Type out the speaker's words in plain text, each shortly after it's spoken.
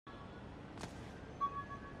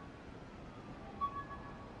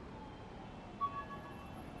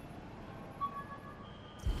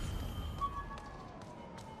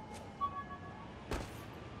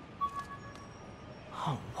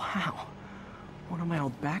Wow. One of my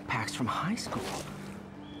old backpacks from high school.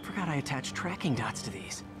 Forgot I attached tracking dots to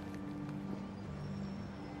these.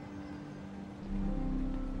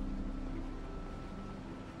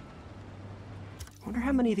 Wonder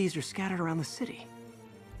how many of these are scattered around the city.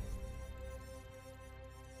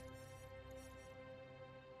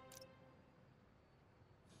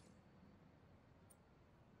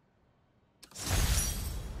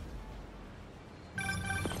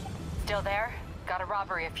 Still there? Got a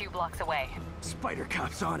robbery a few blocks away. Spider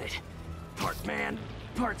Cop's on it. Part man,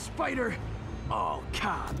 part spider, all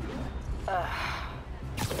cop.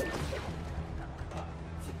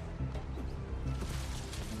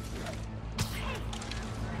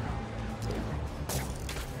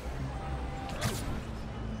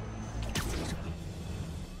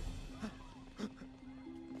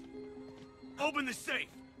 Open the safe!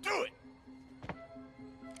 Do it!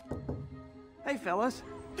 Hey, fellas.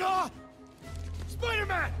 Ah!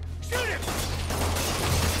 Spider-Man! Shoot him!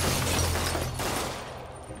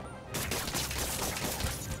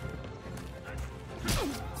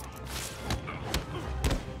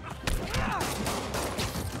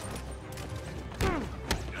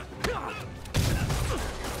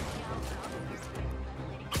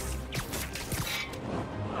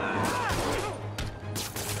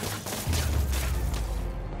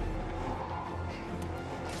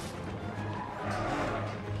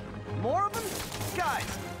 More of them? Guys,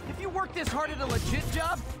 if you worked this hard at a legit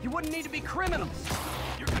job, you wouldn't need to be criminals.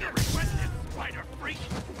 You're gonna regret this, spider freak!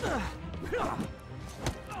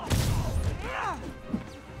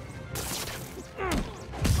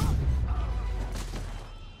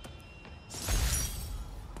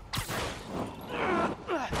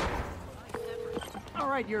 All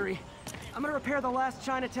right, Yuri. I'm gonna repair the last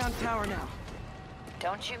Chinatown tower now.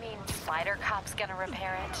 Don't you mean Spider Cop's gonna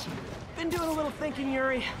repair it? Been doing a little thinking,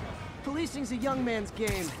 Yuri. Policing's a young man's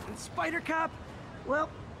game, and Spider Cop, well,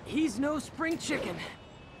 he's no spring chicken.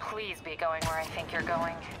 Please be going where I think you're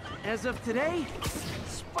going. As of today,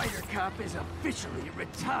 Spider Cop is officially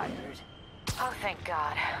retired. Oh, thank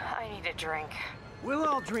God. I need a drink. We'll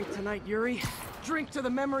all drink tonight, Yuri. Drink to the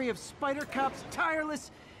memory of Spider Cop's tireless...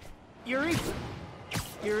 Yuri?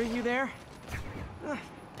 Yuri, you there?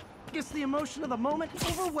 Guess the emotion of the moment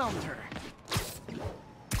overwhelmed her.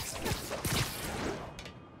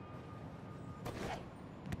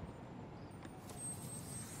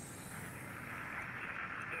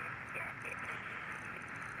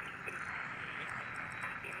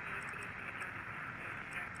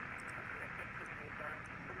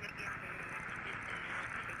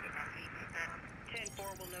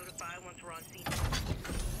 Will notify once we're on scene.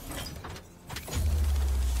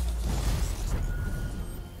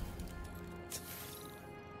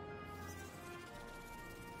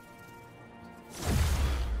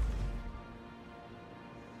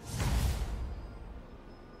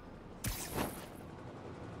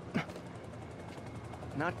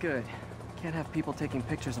 Not good. Can't have people taking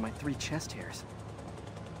pictures of my 3 chest hairs.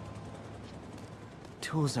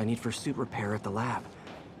 Tools I need for suit repair at the lab.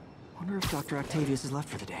 Wonder if Dr. Octavius is left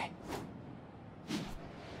for the day.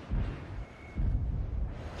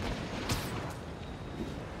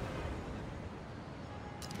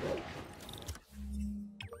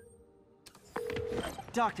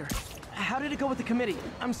 Doctor, how did it go with the committee?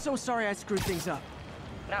 I'm so sorry I screwed things up.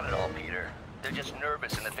 Not at all, Peter. They're just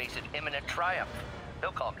nervous in the face of imminent triumph.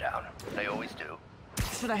 They'll calm down. They always do.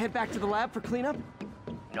 Should I head back to the lab for cleanup?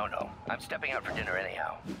 No. I'm stepping out for dinner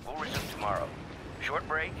anyhow. We'll resume tomorrow. Short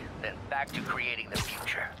break, then back to creating the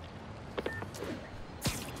future.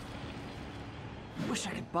 Wish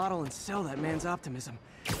I could bottle and sell that man's optimism.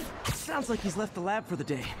 Sounds like he's left the lab for the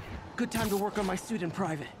day. Good time to work on my suit in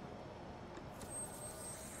private.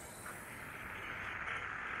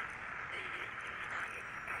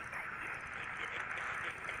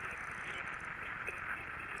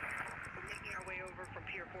 We're making our way over from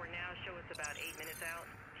Pier 4 now. Show us about 8 minutes out.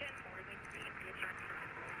 10-4,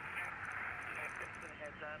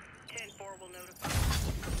 heads up. 10-4 will notify.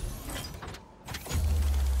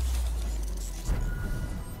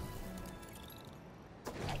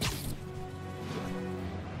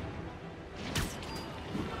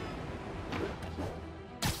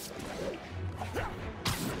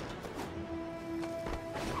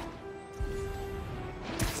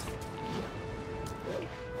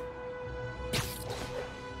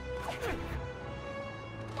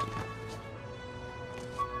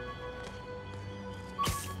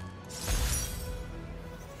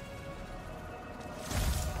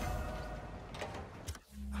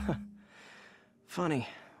 Funny,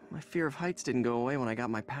 my fear of heights didn't go away when I got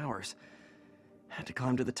my powers. Had to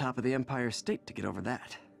climb to the top of the Empire State to get over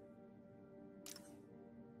that.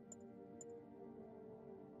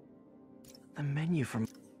 The menu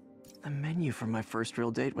from my first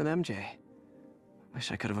real date with MJ.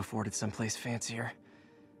 Wish I could have afforded someplace fancier.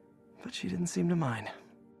 But she didn't seem to mind.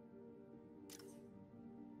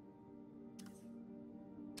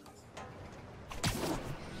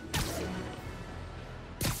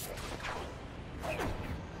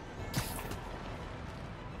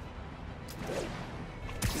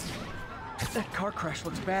 That car crash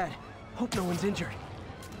looks bad. Hope no one's injured.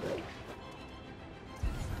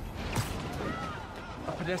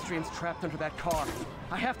 A pedestrian's trapped under that car.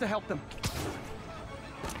 I have to help them.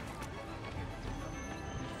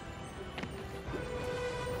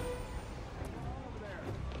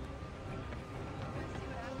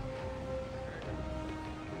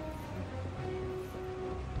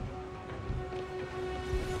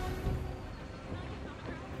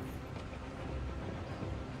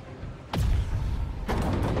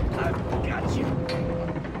 I've got you.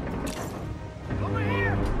 Over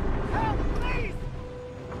here! Help, please!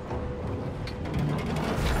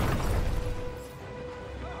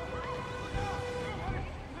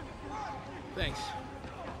 Thanks.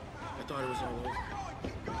 I thought it was all over.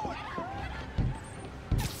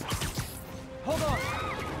 Hold on!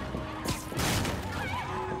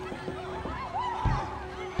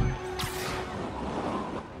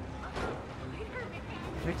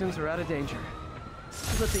 Victims are out of danger.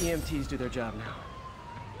 Let the EMTs do their job now.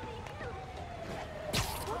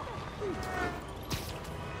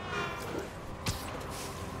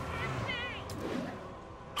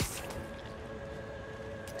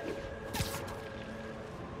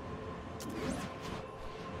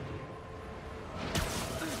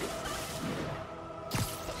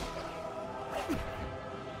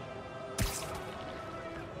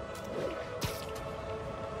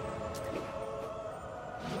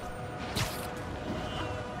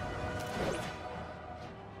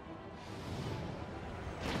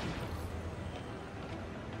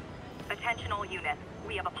 Attention all units.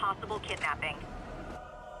 We have a possible kidnapping.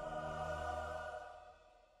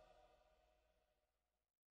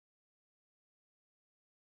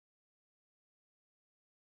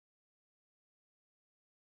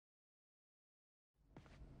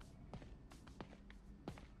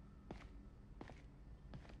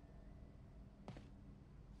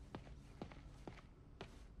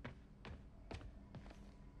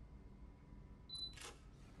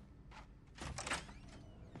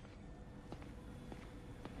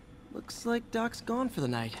 Looks like Doc's gone for the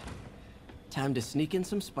night. Time to sneak in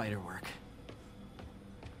some spider work.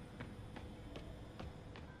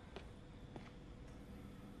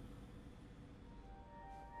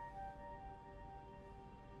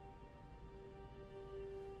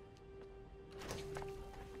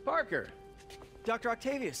 Parker! Dr.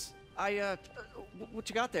 Octavius, what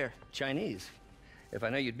you got there? Chinese. If I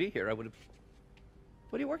know you'd be here, I would have...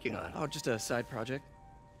 What are you working on? Oh, just a side project.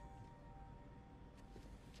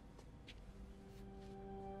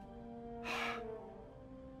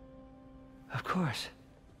 Of course.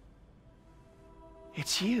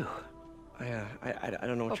 It's you. I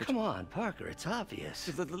don't know what Oh, you're... come on, Parker, it's obvious.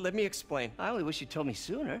 Let me explain. I only wish you told me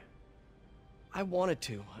sooner. I wanted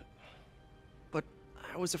to, but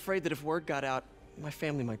I was afraid that if word got out, my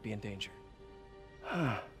family might be in danger.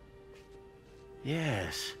 Huh.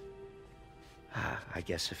 Yes. I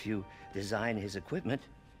guess if you design his equipment,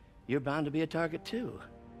 you're bound to be a target too.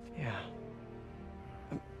 Yeah.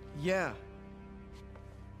 Yeah.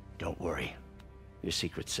 Don't worry. Your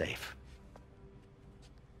secret's safe.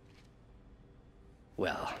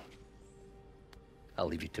 Well, I'll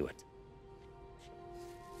leave you to it.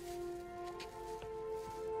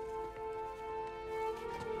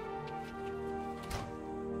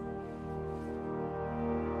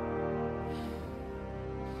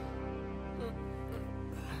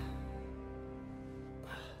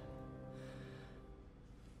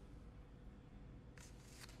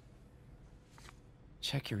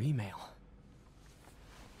 Check your email.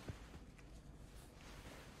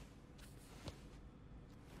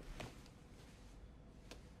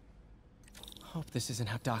 Hope this isn't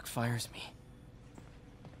how Doc fires me.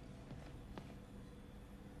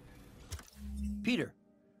 Peter,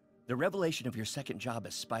 the revelation of your second job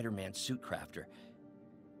as Spider-Man suit crafter,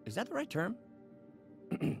 is that the right term?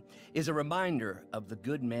 Is a reminder of the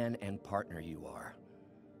good man and partner you are.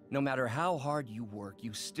 No matter how hard you work,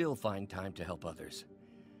 you still find time to help others.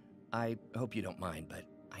 I hope you don't mind, but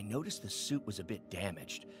I noticed the suit was a bit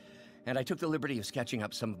damaged, and I took the liberty of sketching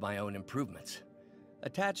up some of my own improvements.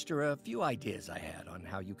 Attached are a few ideas I had on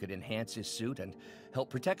how you could enhance his suit and help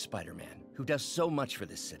protect Spider-Man, who does so much for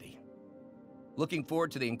this city. Looking forward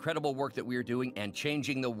to the incredible work that we're doing and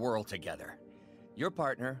changing the world together. Your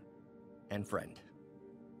partner and friend,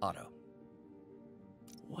 Otto.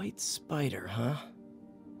 White spider, huh?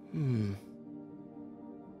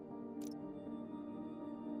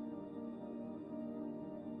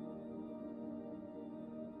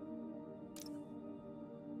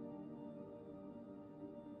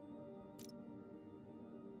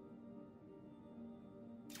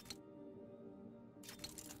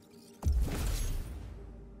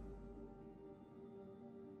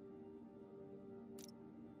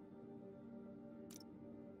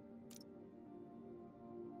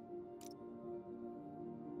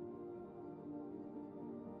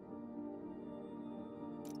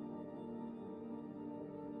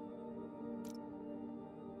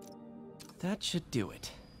 That should do it.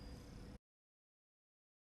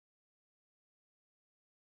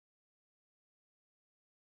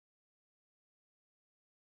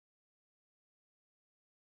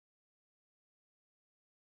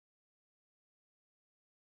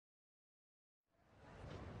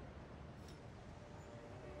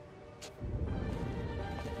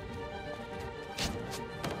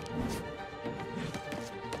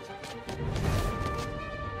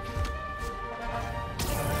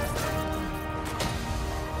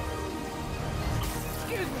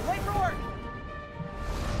 Excuse me, late for work!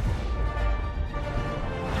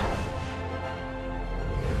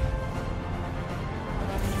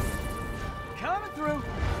 Coming through!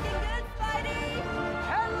 Looking good, Spidey!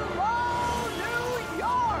 Hello, New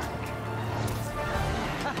York!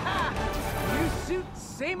 Haha! New suit,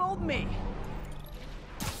 same old me.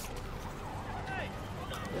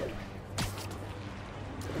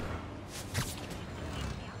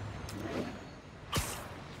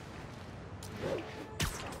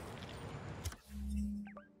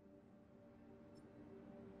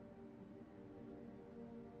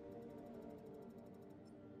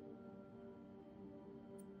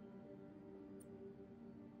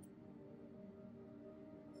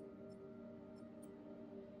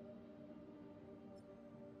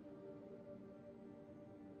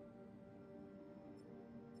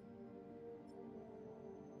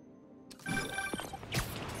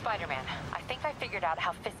 Spider-Man, I think I figured out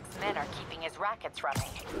how Fisk's men are keeping his rackets running.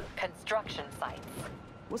 Construction sites.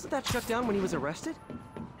 Wasn't that shut down when he was arrested?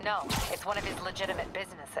 No, it's one of his legitimate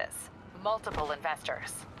businesses. Multiple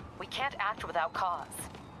investors. We can't act without cause.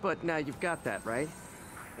 But now you've got that, right?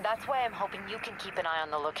 That's why I'm hoping you can keep an eye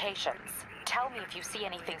on the locations. Tell me if you see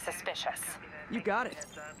anything suspicious. You got it.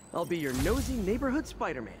 I'll be your nosy neighborhood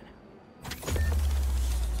Spider-Man.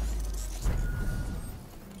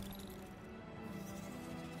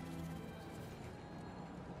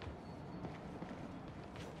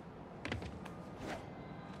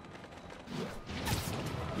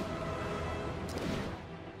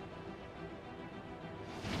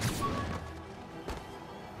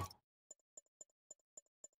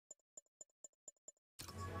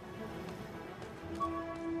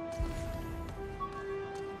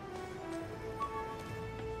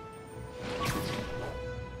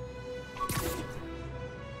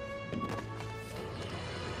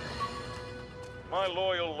 My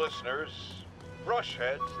loyal listeners,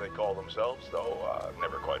 brushheads they call themselves, though I've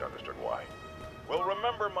never quite understood why, will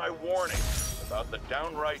remember my warning about the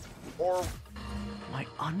downright horror. My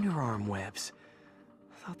underarm webs.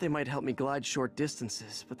 Thought they might help me glide short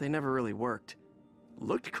distances, but they never really worked.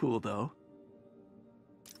 Looked cool, though.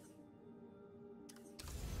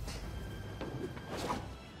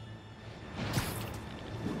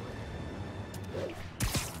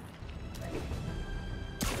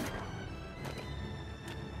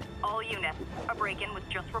 All units, a break-in was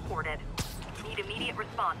just reported. Need immediate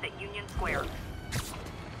response at Union Square.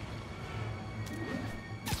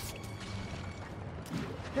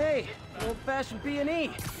 Hey, old-fashioned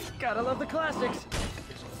B&E. Gotta love the classics.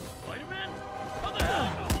 Spider-Man? How the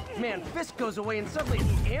hell? Man, Fisk goes away and suddenly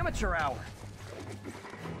it's the amateur hour.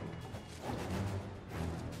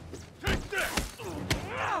 Take this!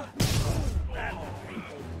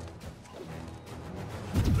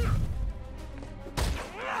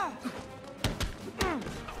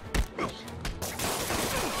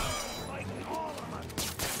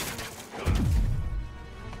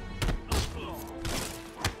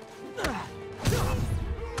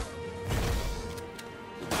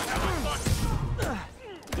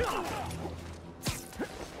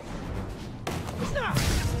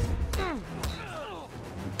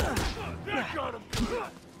 That got him!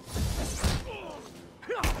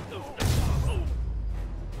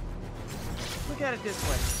 Look at it this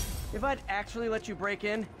way. If I'd actually let you break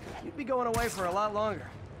in, you'd be going away for a lot longer.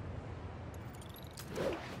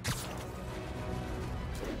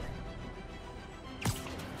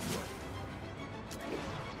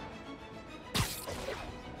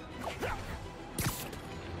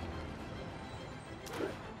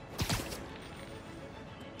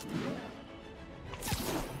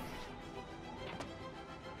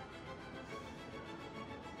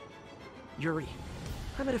 Yuri,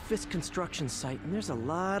 I'm at a Fisk construction site, and there's a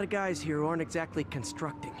lot of guys here who aren't exactly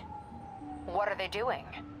constructing. What are they doing?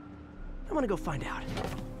 I'm gonna go find out.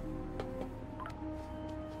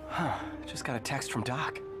 Huh, just got a text from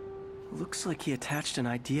Doc. Looks like he attached an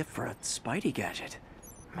idea for a Spidey gadget.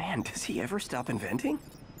 Man, does he ever stop inventing?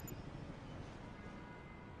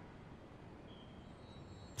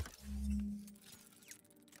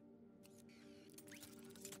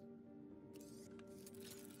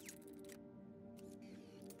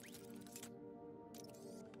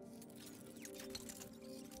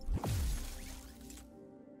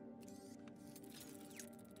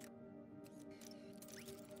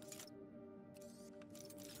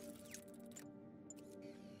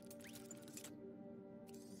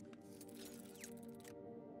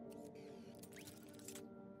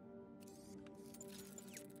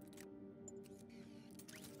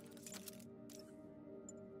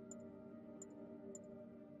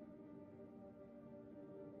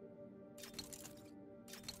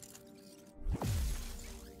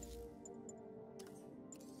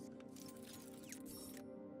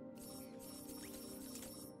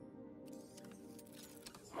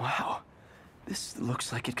 Wow, this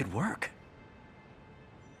looks like it could work.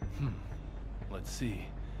 Let's see.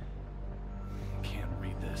 Can't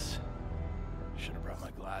read this. Should have brought my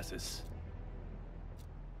glasses.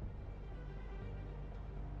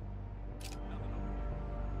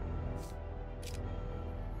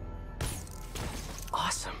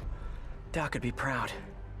 Awesome. Doc would be proud.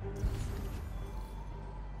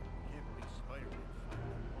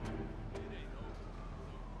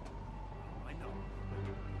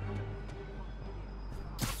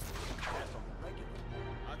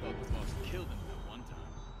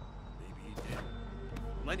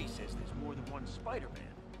 Lenny says there's more than one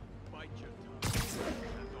Spider-Man. Bite your tongue. That's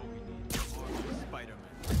all we need. More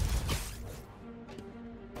Spider-Man.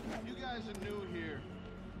 You guys are new here,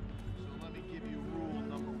 so let me give you rule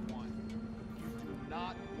number 1. You do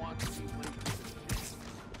not want to be late to this shit.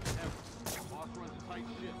 Ever. The boss runs a tight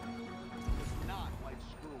ship. It's not like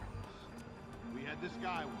screw-ups. We had this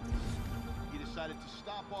guy once. He decided to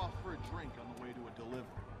stop off for a drink on the way to a delivery.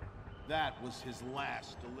 That was his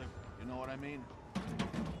last delivery. You know what I mean?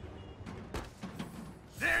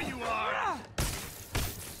 There you are!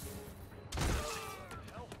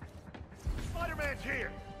 Spider-Man's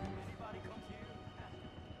here!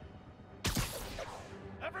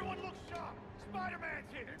 Everyone look sharp!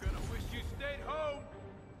 Spider-Man's here! You're gonna wish you stayed home!